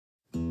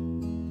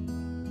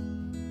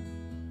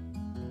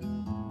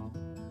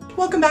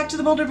Welcome back to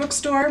the Boulder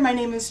Bookstore. My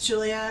name is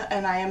Julia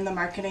and I am the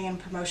Marketing and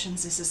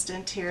Promotions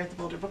Assistant here at the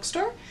Boulder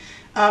Bookstore.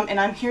 And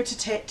I'm here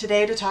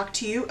today to talk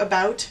to you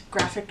about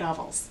graphic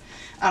novels.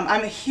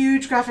 I'm a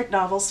huge graphic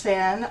novels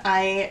fan.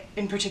 I,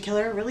 in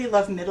particular, really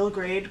love middle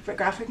grade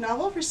graphic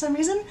novel for some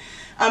reason.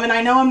 And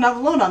I know I'm not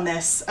alone on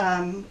this,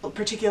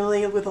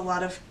 particularly with a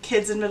lot of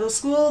kids in middle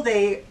school.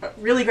 They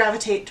really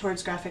gravitate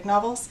towards graphic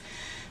novels.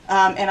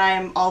 And I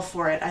am all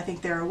for it. I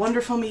think they're a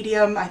wonderful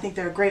medium. I think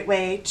they're a great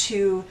way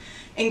to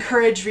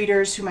encourage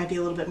readers who might be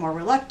a little bit more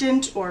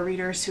reluctant, or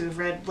readers who have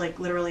read like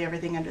literally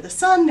everything under the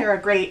sun. They're a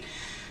great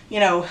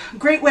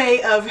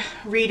way of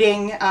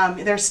reading.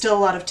 There's still a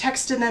lot of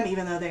text in them,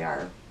 even though they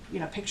are,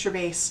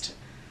 picture-based.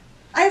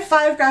 I have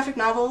 5 graphic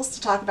novels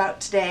to talk about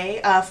today.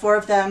 4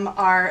 of them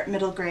are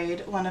middle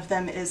grade. One of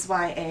them is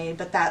YA,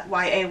 but that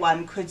YA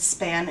one could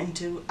span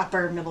into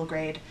upper middle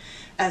grade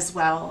as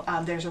well.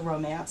 There's a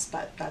romance,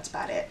 but that's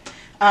about it.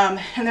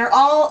 And they're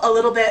all a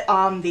little bit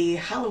on the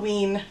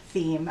Halloween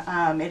theme.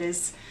 It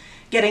is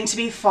getting to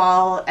be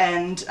fall,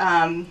 and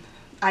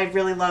I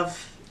really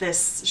love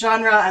this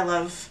genre. I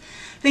love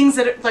things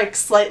that are like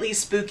slightly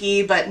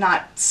spooky but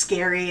not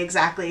scary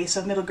exactly,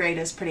 so middle grade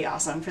is pretty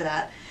awesome for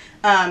that.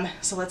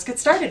 So let's get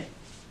started.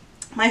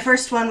 My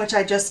first one, which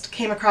I just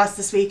came across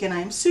this week and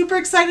I'm super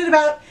excited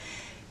about,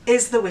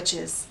 is The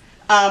Witches.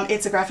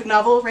 It's a graphic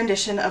novel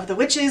rendition of The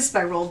Witches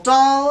by Roald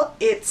Dahl.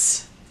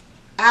 It's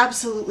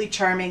absolutely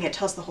charming. It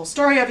tells the whole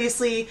story,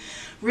 obviously.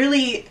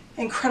 Really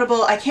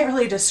incredible. I can't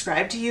really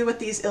describe to you what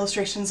these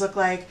illustrations look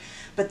like,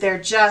 but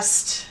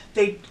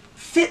they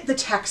fit the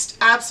text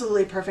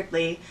absolutely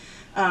perfectly.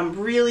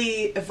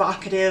 Really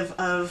evocative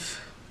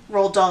of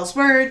Roald Dahl's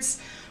words.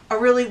 A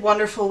really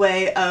wonderful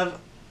way of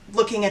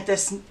looking at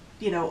this,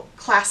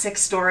 classic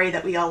story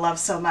that we all love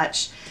so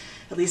much.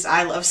 At least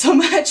I love so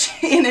much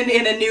in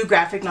a new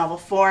graphic novel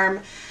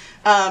form.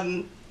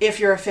 If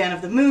you're a fan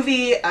of the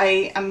movie,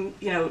 and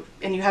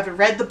you haven't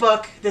read the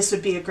book, this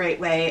would be a great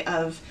way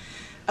of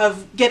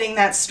getting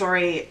that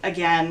story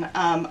again.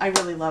 I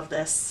really love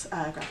this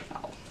graphic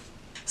novel.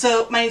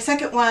 So my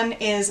second one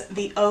is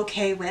The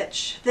OK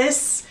Witch.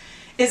 This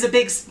is a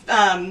big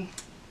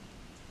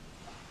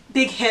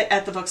hit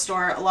at the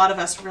bookstore. A lot of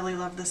us really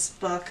love this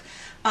book.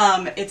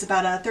 It's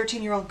about a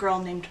 13-year-old girl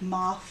named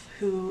Moth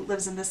who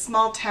lives in this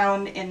small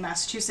town in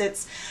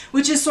Massachusetts,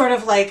 which is sort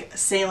of like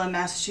Salem,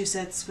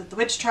 Massachusetts, with the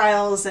witch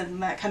trials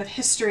and that kind of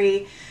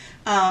history.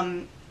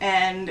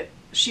 And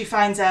she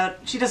finds out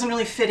she doesn't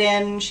really fit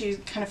in. She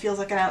kind of feels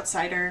like an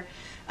outsider.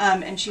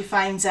 And she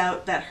finds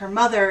out that her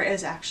mother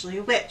is actually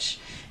a witch.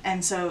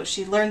 And so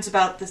she learns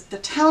about the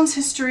town's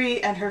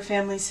history and her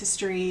family's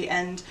history,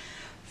 and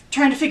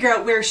trying to figure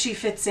out where she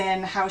fits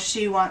in, how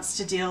she wants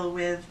to deal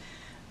with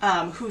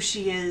who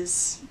she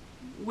is,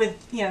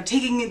 with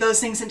taking those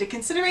things into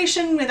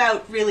consideration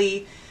without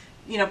really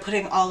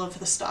putting all of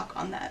the stock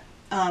on that.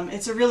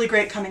 It's a really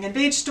great coming of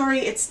age story.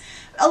 It's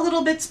a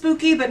little bit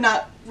spooky, but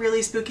not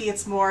really spooky.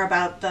 It's more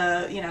about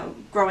the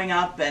growing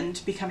up and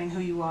becoming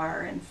who you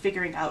are and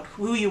figuring out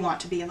who you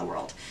want to be in the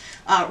world.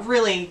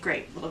 Really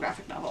great little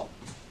graphic novel.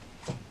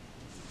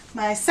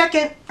 My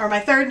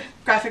third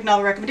graphic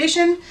novel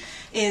recommendation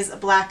is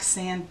Black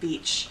Sand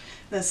Beach.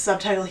 The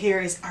subtitle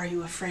here is Are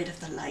You Afraid of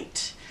the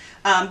Light?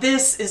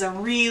 This is a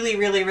really,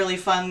 really, really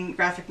fun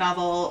graphic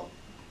novel,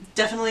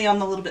 definitely on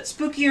the little bit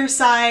spookier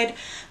side.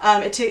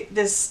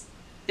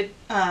 It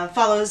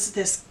follows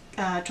this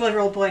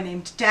 12-year-old boy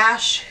named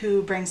Dash,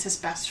 who brings his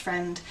best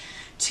friend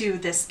to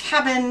this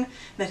cabin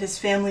that his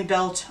family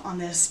built on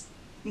this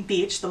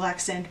beach, the Black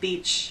Sand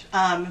Beach.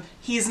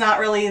 He's not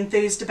really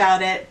enthused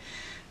about it.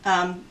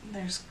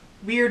 There's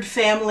weird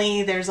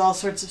family, there's all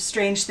sorts of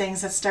strange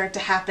things that start to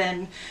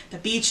happen. The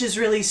beach is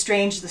really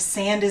strange, the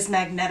sand is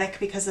magnetic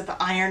because of the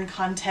iron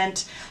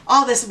content.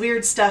 All this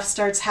weird stuff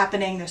starts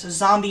happening. There's a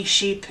zombie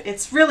sheep.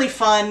 It's really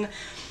fun.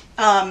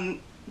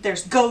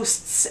 There's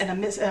ghosts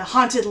and a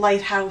haunted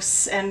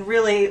lighthouse, and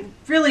really,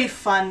 really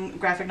fun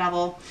graphic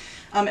novel.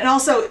 And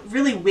also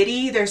really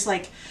witty. There's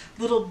like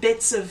little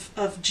bits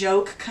of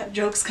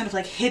jokes kind of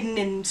like hidden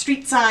in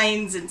street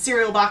signs and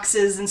cereal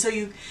boxes, and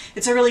so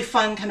it's a really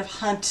fun kind of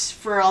hunt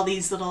for all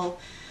these little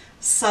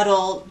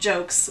subtle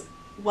jokes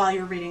while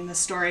you're reading the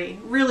story.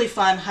 Really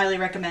fun, highly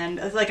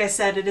recommend. Like I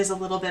said, it is a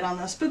little bit on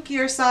the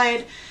spookier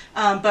side,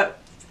 but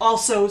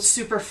also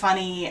super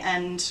funny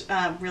and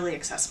really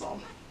accessible.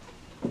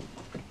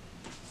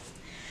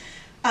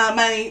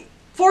 My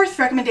fourth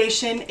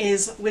recommendation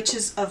is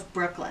Witches of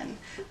Brooklyn.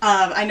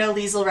 I know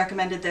Liesl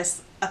recommended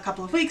this a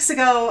couple of weeks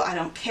ago. I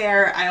don't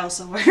care. I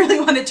also really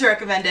wanted to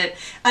recommend it.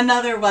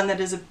 Another one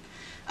that is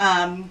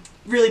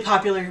really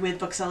popular with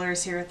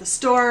booksellers here at the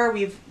store.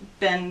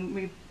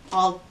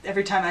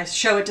 Every time I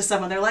show it to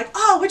someone, they're like,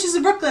 "Oh, Witches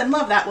of Brooklyn,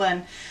 love that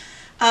one."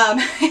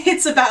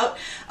 It's about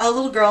a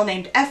little girl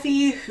named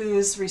Effie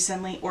who's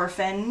recently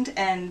orphaned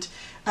and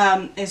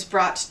is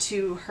brought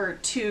to her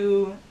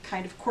 2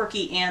 kind of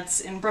quirky aunts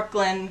in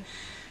Brooklyn.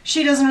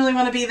 She doesn't really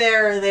want to be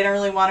there, they don't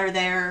really want her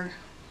there,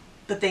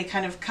 but they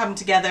kind of come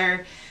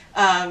together.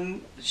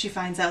 She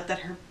finds out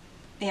that her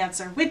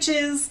aunts are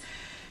witches.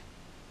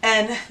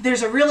 And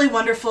there's a really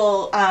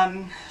wonderful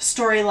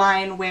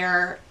storyline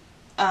where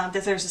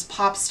that there's this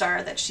pop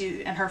star that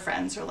she and her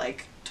friends are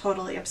like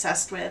totally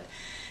obsessed with,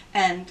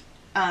 and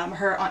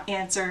her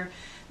aunts are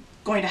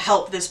going to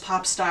help this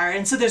pop star.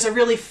 And so there's a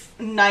really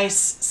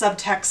nice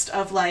subtext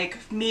of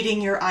like meeting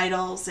your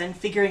idols and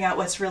figuring out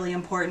what's really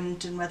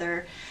important and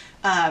whether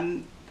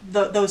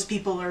those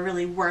people are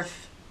really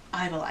worth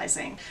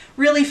idolizing.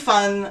 Really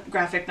fun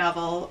graphic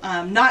novel.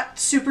 Not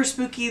super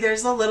spooky,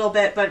 there's a little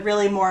bit, but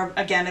really more,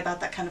 again, about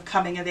that kind of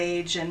coming of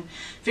age and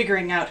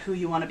figuring out who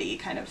you want to be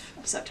kind of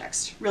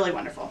subtext. Really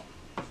wonderful.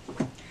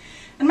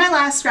 And my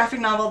last graphic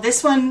novel,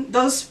 this one,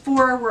 those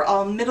four were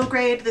all middle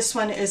grade. This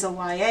one is a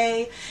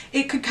YA.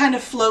 It could kind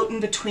of float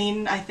in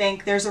between, I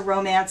think. There's a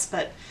romance,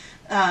 but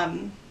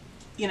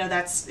you know,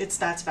 that's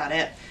about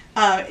it.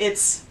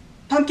 It's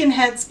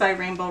Pumpkinheads by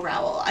Rainbow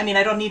Rowell. I mean,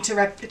 I don't need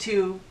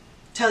to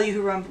tell you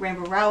who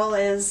Rainbow Rowell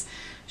is.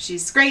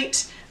 She's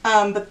great.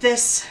 But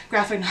this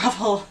graphic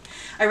novel,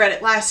 I read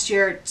it last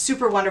year,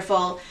 super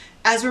wonderful.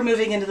 As we're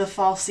moving into the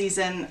fall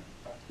season,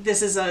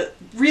 this is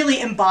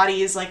really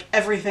embodies like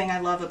everything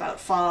I love about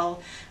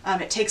fall.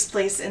 It takes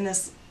place in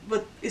this,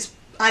 what is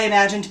I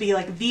imagine to be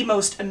like the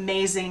most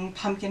amazing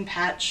pumpkin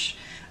patch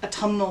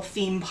autumnal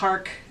theme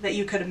park that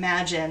you could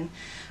imagine.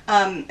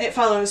 It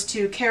follows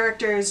two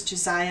characters,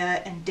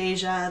 Josiah and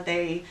Deja.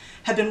 They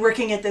have been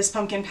working at this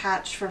pumpkin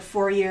patch for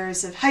 4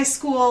 years of high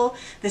school.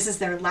 This is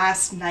their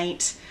last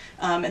night,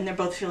 and they're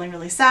both feeling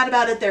really sad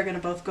about it. They're going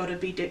to both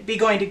be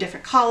going to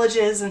different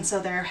colleges, and so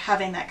they're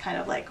having that kind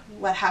of like,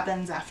 what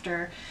happens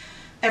after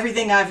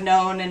everything I've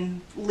known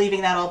and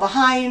leaving that all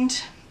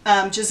behind.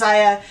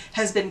 Josiah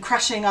has been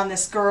crushing on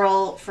this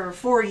girl for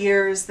 4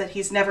 years that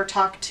he's never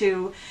talked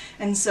to,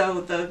 and so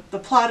the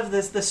plot of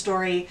the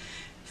story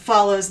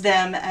follows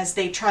them as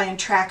they try and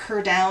track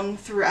her down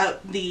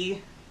throughout the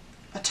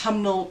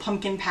autumnal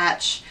pumpkin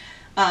patch.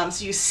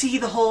 So you see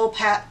the whole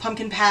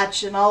pumpkin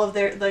patch and all of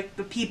their like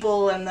the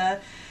people and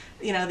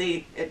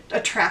the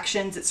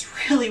attractions.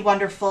 It's really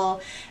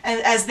wonderful,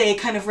 and as they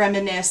kind of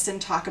reminisce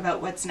and talk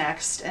about what's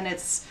next, and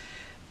it's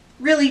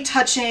really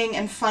touching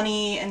and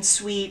funny and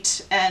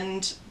sweet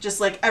and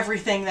just like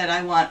everything that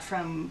I want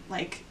from,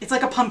 like, it's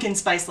like a pumpkin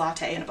spice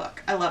latte in a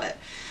book. I love it.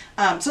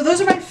 So those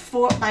are my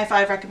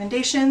 5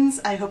 recommendations.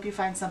 I hope you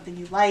find something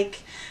you like.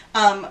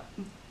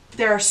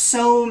 There are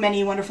so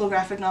many wonderful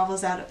graphic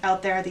novels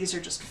out there. These are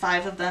just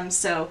 5 of them.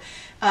 So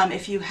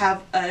if you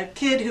have a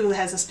kid who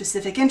has a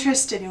specific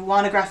interest and you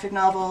want a graphic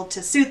novel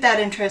to suit that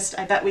interest,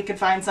 I bet we could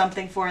find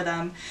something for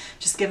them.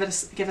 Just give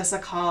us a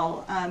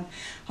call.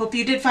 Hope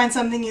you did find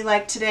something you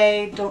liked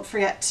today. Don't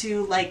forget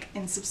to like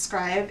and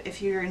subscribe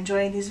if you're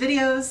enjoying these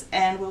videos,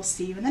 and we'll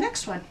see you in the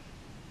next one.